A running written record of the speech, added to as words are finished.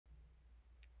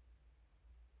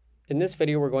In this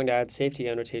video, we're going to add safety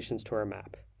annotations to our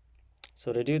map.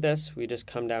 So to do this, we just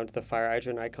come down to the fire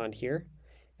hydrant icon here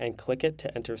and click it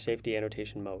to enter safety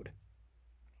annotation mode.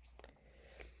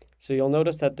 So you'll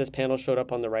notice that this panel showed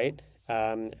up on the right,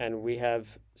 and we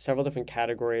have several different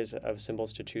categories of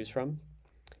symbols to choose from.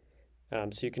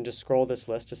 So you can just scroll this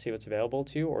list to see what's available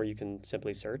to you, or you can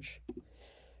simply search.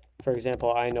 For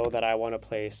example, I know that I want to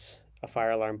place a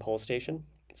fire alarm pole station,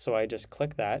 so I just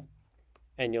click that,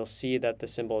 and you'll see that the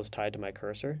symbol is tied to my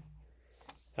cursor.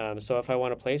 So if I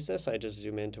want to place this, I just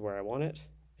zoom into where I want it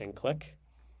and click.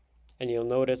 And you'll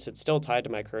notice it's still tied to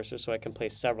my cursor, so I can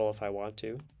place several if I want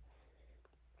to.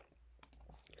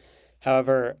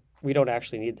 However, we don't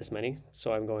actually need this many,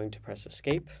 so I'm going to press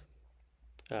Escape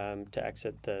to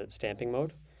exit the stamping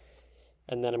mode.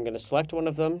 And then I'm going to select one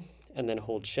of them and then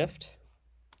hold Shift,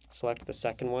 select the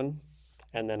second one,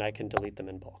 and then I can delete them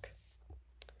in bulk.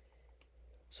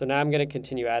 So now I'm going to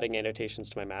continue adding annotations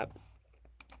to my map.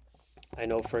 I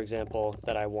know, for example,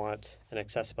 that I want an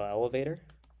accessible elevator.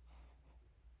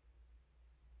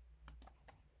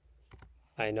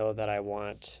 I know that I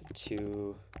want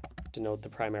to denote the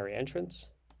primary entrance.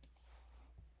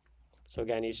 So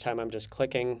again, each time I'm just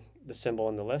clicking the symbol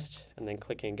in the list and then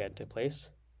clicking again to place.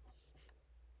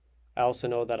 I also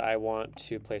know that I want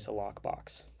to place a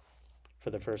lockbox for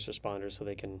the first responders so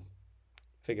they can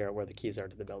figure out where the keys are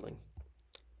to the building.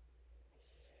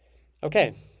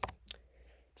 Okay,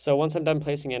 so once I'm done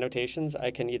placing annotations, I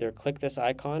can either click this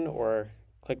icon or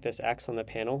click this X on the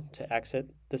panel to exit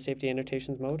the safety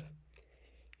annotations mode.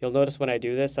 You'll notice when I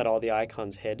do this that all the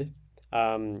icons hid.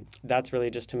 That's really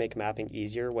just to make mapping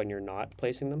easier when you're not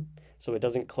placing them. So it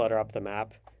doesn't clutter up the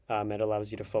map. It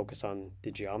allows you to focus on the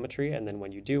geometry, and then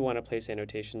when you do want to place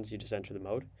annotations, you just enter the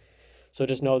mode. So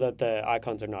just know that the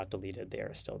icons are not deleted. They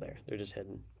are still there. They're just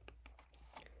hidden.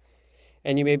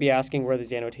 And you may be asking where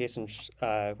these annotations,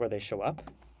 where they show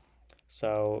up.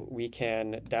 So we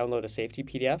can download a safety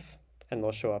PDF and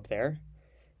they'll show up there.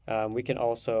 We can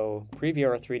also preview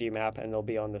our 3D map and they'll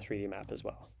be on the 3D map as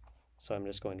well. So I'm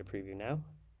just going to preview now.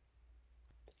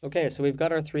 Okay, so we've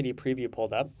got our 3D preview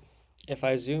pulled up. If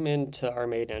I zoom into our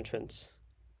main entrance,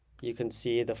 you can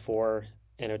see the 4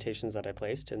 annotations that I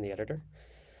placed in the editor.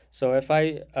 So if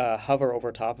I hover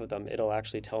over top of them, it'll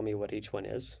actually tell me what each one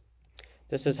is.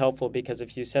 This is helpful because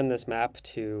if you send this map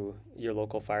to your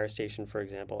local fire station, for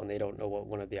example, and they don't know what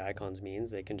one of the icons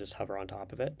means, they can just hover on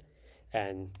top of it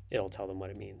and it'll tell them what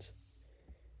it means.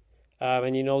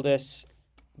 And you notice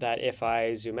that if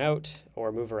I zoom out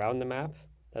or move around the map,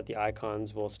 that the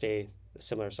icons will stay a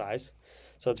similar size.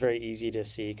 So it's very easy to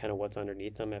see kind of what's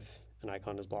underneath them if an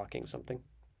icon is blocking something.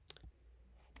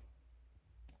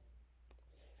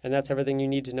 And that's everything you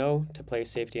need to know to place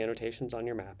safety annotations on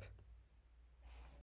your map.